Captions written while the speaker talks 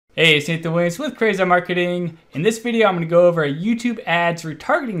Hey, it's Nathan Williams with Crazy Marketing. In this video, I'm going to go over a YouTube Ads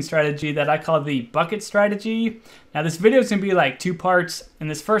Retargeting Strategy that I call the bucket strategy. Now this video is going to be like two parts. In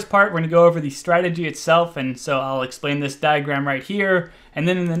this first part, we're going to go over the strategy itself, and so I'll explain this diagram right here. And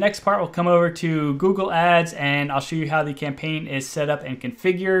then in the next part, we'll come over to Google Ads and I'll show you how the campaign is set up and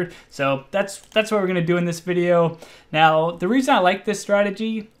configured. So that's what we're going to do in this video. Now, the reason I like this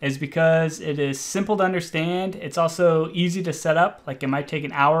strategy is because it is simple to understand. It's also easy to set up. Like it might take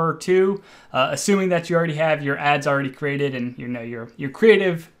an hour or two, assuming that you already have your ads already created and your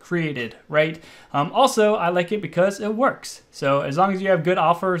creative created, right? Also, I like it because it works. So as long as you have good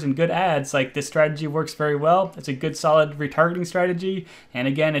offers and good ads, like this strategy works very well. It's a good solid retargeting strategy. And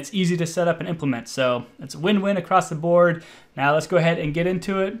again, it's easy to set up and implement. So it's a win-win across the board. Now let's go ahead and get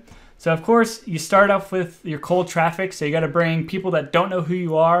into it. So of course, you start off with your cold traffic. So you got to bring people that don't know who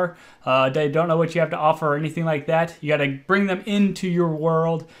you are, they don't know what you have to offer or anything like that. You got to bring them into your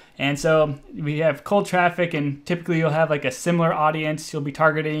world. And so we have cold traffic, and typically you'll have like a similar audience you'll be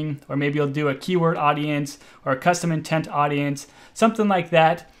targeting, or maybe you'll do a keyword audience or a custom intent audience, something like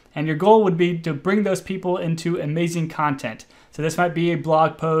that. And your goal would be to bring those people into amazing content. So this might be a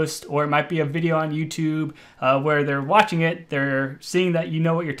blog post, or it might be a video on YouTube where they're watching it, they're seeing that you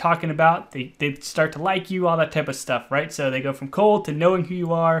know what you're talking about, they start to like you, all that type of stuff, right? So they go from cold to knowing who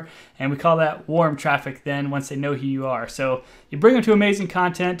you are, and we call that warm traffic then once they know who you are. So you bring them to amazing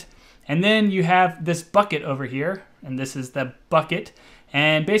content, and then you have this bucket over here, and this is the bucket.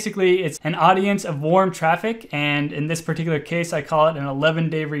 And basically, it's an audience of warm traffic, and in this particular case, I call it an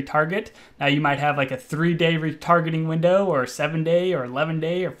 11-day retarget. Now, you might have like a 3-day retargeting window, or a 7-day, or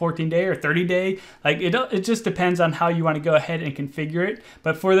 11-day, or 14-day, or 30-day. Like it just depends on how you want to go ahead and configure it.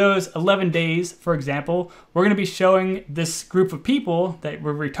 But for those 11 days, for example, we're going to be showing this group of people that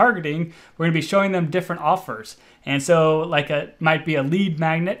we're retargeting, we're going to be showing them different offers. And so like it might be a lead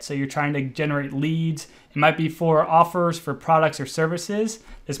magnet, so you're trying to generate leads. It might be for offers for products or services.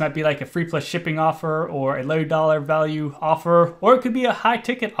 This might be like a free plus shipping offer, or a low dollar value offer, or it could be a high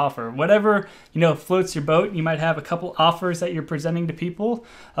ticket offer. Whatever, floats your boat. You might have a couple offers that you're presenting to people.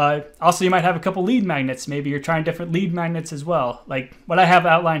 Also, you might have a couple lead magnets. Maybe you're trying different lead magnets as well. Like what I have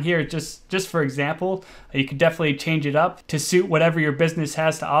outlined here, just for example, you could definitely change it up to suit whatever your business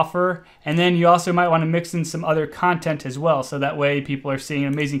has to offer. And then you also might want to mix in some other content as well. So that way people are seeing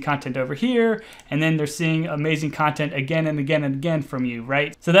amazing content over here, and then they're seeing amazing content again and again and again from you,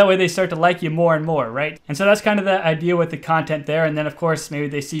 right? So that way they start to like you more and more, right? And so that's kind of the idea with the content there. And then of course, maybe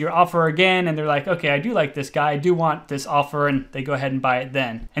they see your offer again and they're like, okay, I do like this guy, I do want this offer, and they go ahead and buy it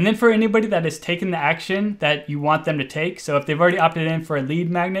then. And then for anybody that has taken the action that you want them to take, so if they've already opted in for a lead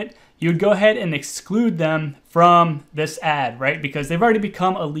magnet, you would go ahead and exclude them from this ad, right? Because they've already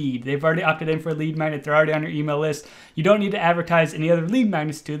become a lead. They've already opted in for a lead magnet. They're already on your email list. You don't need to advertise any other lead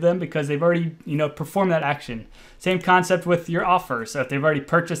magnets to them because they've already, performed that action. Same concept with your offer. So if they've already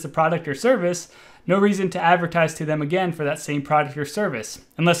purchased the product or service, no reason to advertise to them again for that same product or service.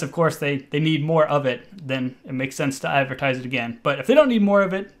 Unless, of course, they need more of it, then it makes sense to advertise it again. But if they don't need more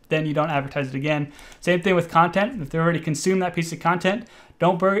of it, then you don't advertise it again. Same thing with content. If they already consumed that piece of content,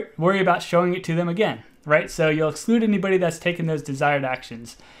 don't worry about showing it to them again, right? So you'll exclude anybody that's taken those desired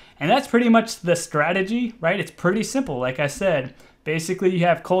actions. And that's pretty much the strategy, right? It's pretty simple. Like I said, basically you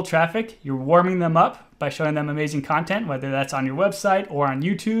have cold traffic, you're warming them up by showing them amazing content, whether that's on your website or on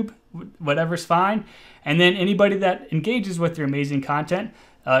YouTube, whatever's fine. And then anybody that engages with your amazing content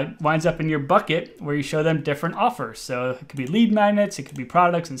winds up in your bucket where you show them different offers. So it could be lead magnets, it could be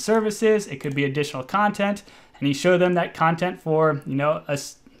products and services, it could be additional content, and you show them that content for, a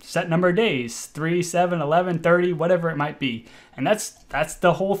set number of days, 3, 7, 11, 30, whatever it might be. And that's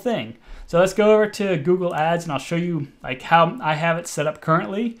the whole thing. So let's go over to Google Ads and I'll show you like how I have it set up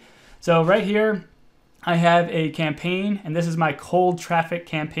currently. So right here, I have a campaign, and this is my cold traffic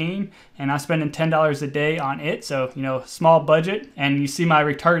campaign, and I'm spending $10 a day on it. So, small budget, and you see my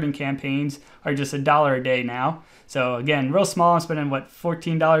retargeting campaigns are just $1 a day now. So again, real small. I'm spending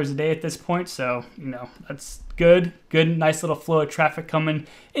 $14 a day at this point. So, that's good, nice little flow of traffic coming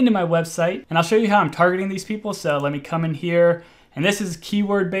into my website. And I'll show you how I'm targeting these people. So let me come in here, and this is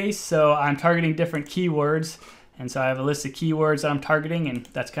keyword based. So I'm targeting different keywords. And so I have a list of keywords that I'm targeting, and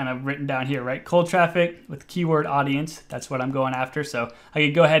that's kind of written down here, right? Cold traffic with keyword audience, that's what I'm going after. So I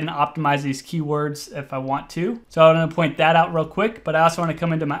could go ahead and optimize these keywords if I want to. So I'm gonna point that out real quick, but I also wanna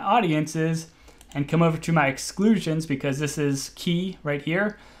come into my audiences and come over to my exclusions, because this is key right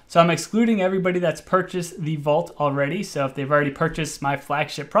here. So I'm excluding everybody that's purchased the vault already. So if they've already purchased my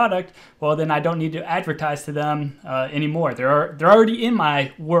flagship product, well, then I don't need to advertise to them anymore. They're already in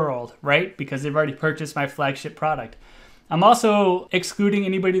my world, right? Because they've already purchased my flagship product. I'm also excluding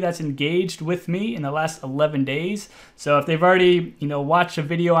anybody that's engaged with me in the last 11 days. So if they've already, watched a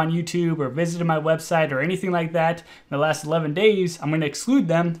video on YouTube or visited my website or anything like that in the last 11 days, I'm going to exclude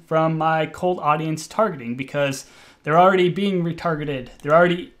them from my cold audience targeting because they're already being retargeted. They're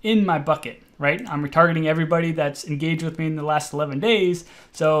already in my bucket, right? I'm retargeting everybody that's engaged with me in the last 11 days.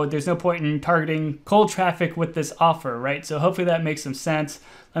 So there's no point in targeting cold traffic with this offer, right? So hopefully that makes some sense.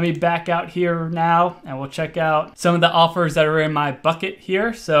 Let me back out here now and we'll check out some of the offers that are in my bucket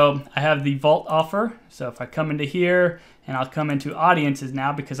here. So I have the Vault offer. So if I come into here and I'll come into audiences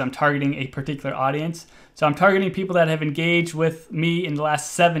now because I'm targeting a particular audience. So I'm targeting people that have engaged with me in the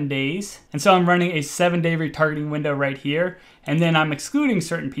last 7 days. And so I'm running a 7-day retargeting window right here. And then I'm excluding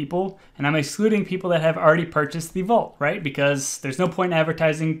certain people, and I'm excluding people that have already purchased the Vault, right? Because there's no point in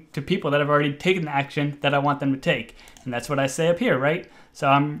advertising to people that have already taken the action that I want them to take. And that's what I say up here, right? So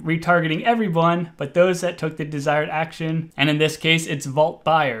I'm retargeting everyone, but those that took the desired action. And in this case, it's Vault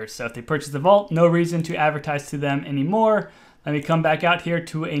buyers. So if they purchase the Vault, no reason to advertise to them anymore. Let me come back out here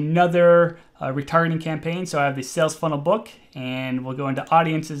to another retargeting campaign. So I have the sales funnel book, and we'll go into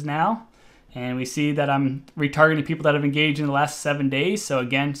audiences now. And we see that I'm retargeting people that have engaged in the last 7 days. So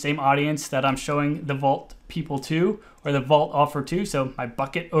again, same audience that I'm showing the Vault people to, or the Vault offer to. So my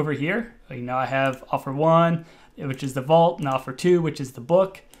bucket over here, I have offer 1, which is the Vault, and offer 2, which is the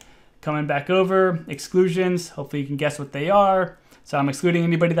book. Coming back over, exclusions, hopefully you can guess what they are. So I'm excluding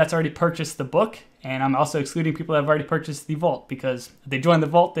anybody that's already purchased the book, and I'm also excluding people that have already purchased the Vault because if they joined the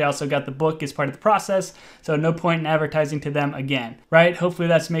Vault, they also got the book as part of the process, so no point in advertising to them again, right? Hopefully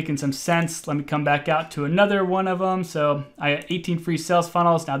that's making some sense. Let me come back out to another one of them. So I have 18 free sales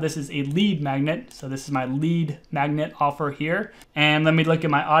funnels. Now this is a lead magnet, so this is my lead magnet offer here. And let me look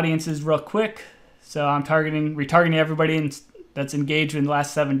at my audiences real quick. So I'm retargeting everybody that's engaged in the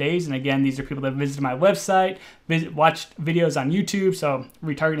last 7 days. And again, these are people that visited my website, watched videos on YouTube. So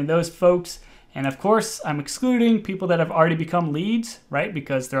retargeting those folks. And of course, I'm excluding people that have already become leads, right?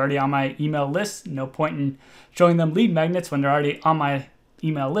 Because they're already on my email list. No point in showing them lead magnets when they're already on my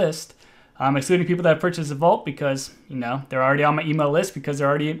email list. I'm excluding people that have purchased a Vault because, they're already on my email list because they're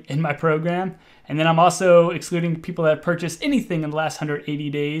already in my program. And then I'm also excluding people that have purchased anything in the last 180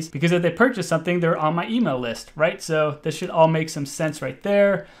 days because if they purchase something, they're on my email list, right? So this should all make some sense right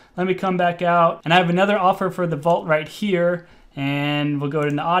there. Let me come back out. And I have another offer for the Vault right here. And we'll go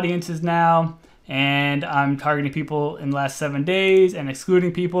into audiences now. And I'm targeting people in the last 7 days and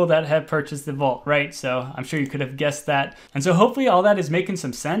excluding people that have purchased the Vault, right? So I'm sure you could have guessed that. And so hopefully all that is making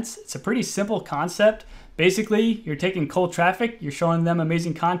some sense. It's a pretty simple concept. Basically, you're taking cold traffic, you're showing them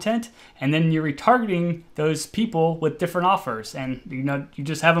amazing content, and then you're retargeting those people with different offers. And you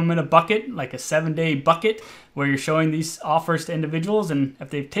just have them in a bucket, like a 7-day bucket, where you're showing these offers to individuals. And if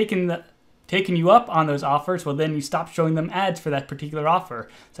they've taken you up on those offers, well, then you stop showing them ads for that particular offer.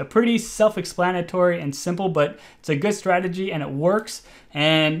 So pretty self-explanatory and simple, but it's a good strategy and it works.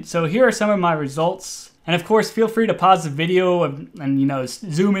 And so here are some of my results. And of course, feel free to pause the video and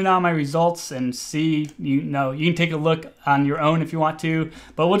zoom in on my results and see, you can take a look on your own if you want to,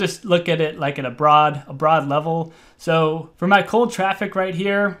 but we'll just look at it like at a broad level. So for my cold traffic right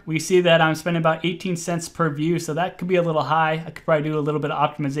here, we see that I'm spending about 18 cents per view. So that could be a little high. I could probably do a little bit of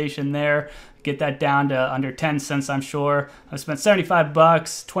optimization there, get that down to under 10 cents, I'm sure. I've spent 75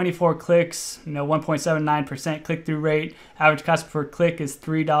 bucks, 24 clicks, 1.79% click-through rate. Average cost per click is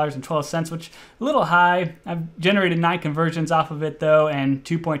 $3.12, which is a little high. I've generated 9 conversions off of it though, and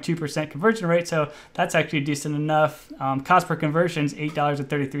 2.2% conversion rate. So that's actually decent enough. Cost per conversion is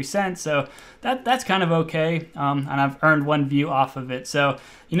 $8.33. So that's kind of okay. And I've earned 1 view off of it. So,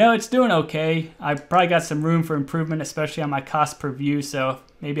 it's doing okay. I probably got some room for improvement, especially on my cost per view. So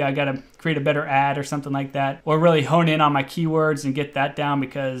maybe I got to create a better ad or something like that, or really hone in on my keywords and get that down,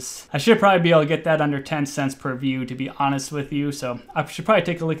 because I should probably be able to get that under 10 cents per view, to be honest with you. So I should probably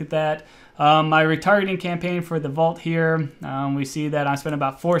take a look at that. My retargeting campaign for the Vault here, we see that I spent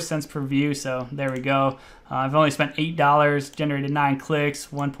about 4 cents per view. So there we go. I've only spent $8, generated 9 clicks,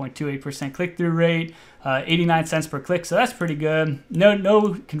 1.28% click-through rate, 89 cents per click. So that's pretty good.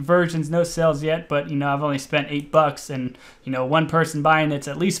 No conversions, no sales yet, but I've only spent $8, and one person buying it's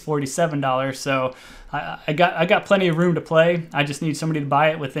at least $47. So I got plenty of room to play. I just need somebody to buy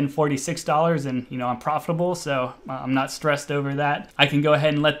it within $46, and I'm profitable, so I'm not stressed over that. I can go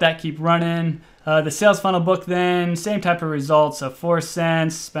ahead and let that keep running. The sales funnel book then, same type of results, so 4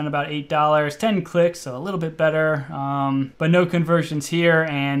 cents, spent about $8, 10 clicks, so a little bit better, but no conversions here.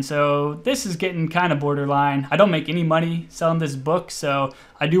 And so this is getting kind of borderline. I don't make any money selling this book, so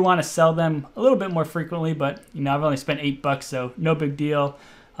I do want to sell them a little bit more frequently, but I've only spent $8, so no big deal.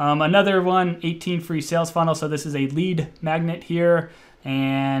 Another one, 18 free sales funnel. So this is a lead magnet here.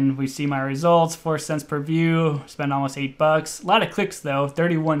 And we see my results, 4 cents per view, spend almost $8. A lot of clicks though,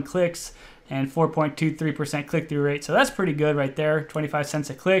 31 clicks and 4.23% click-through rate. So that's pretty good right there, 25 cents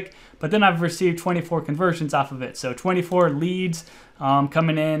a click. But then I've received 24 conversions off of it. So 24 leads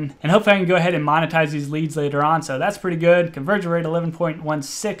coming in, and hopefully I can go ahead and monetize these leads later on. So that's pretty good. Conversion rate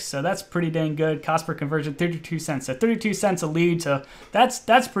 11.16, so that's pretty dang good. Cost per conversion 32 cents, so 32 cents a lead. So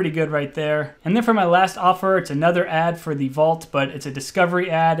that's pretty good right there. And then for my last offer, it's another ad for the Vault, but it's a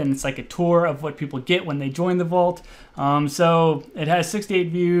discovery ad, and it's like a tour of what people get when they join the Vault. So it has 68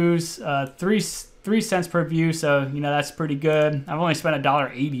 views, 3 cents per view, so that's pretty good. I've only spent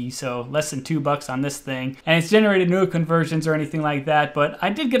 $1.80, so less than $2 on this thing, and it's generated no conversions or anything like that, but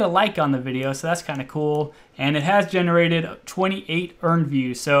I did get a like on the video, so that's kind of cool. And it has generated 28 earned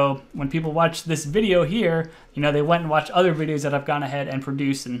views. So when people watch this video here, they went and watched other videos that I've gone ahead and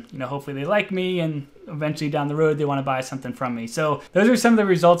produced, and hopefully they like me, and eventually down the road they want to buy something from me. So those are some of the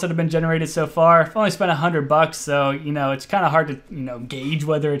results that have been generated so far. I've only spent $100, so it's kind of hard to gauge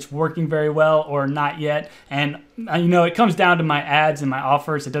whether it's working very well or not yet. And it comes down to my ads and my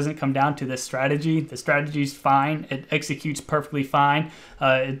offers. It doesn't come down to this strategy. The strategy's fine. It executes perfectly fine.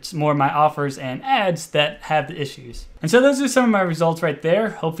 It's more my offers and ads that have the issues. And so those are some of my results right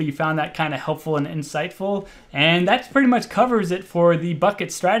there. Hopefully you found that kind of helpful and insightful. And that pretty much covers it for the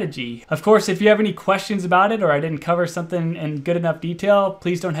bucket strategy. Of course, if you have any questions about it, or I didn't cover something in good enough detail,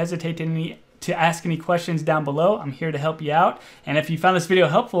 please don't hesitate to ask any questions down below. I'm here to help you out. And if you found this video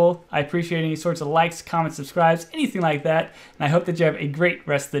helpful, I appreciate any sorts of likes, comments, subscribes, anything like that. And I hope that you have a great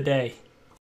rest of the day.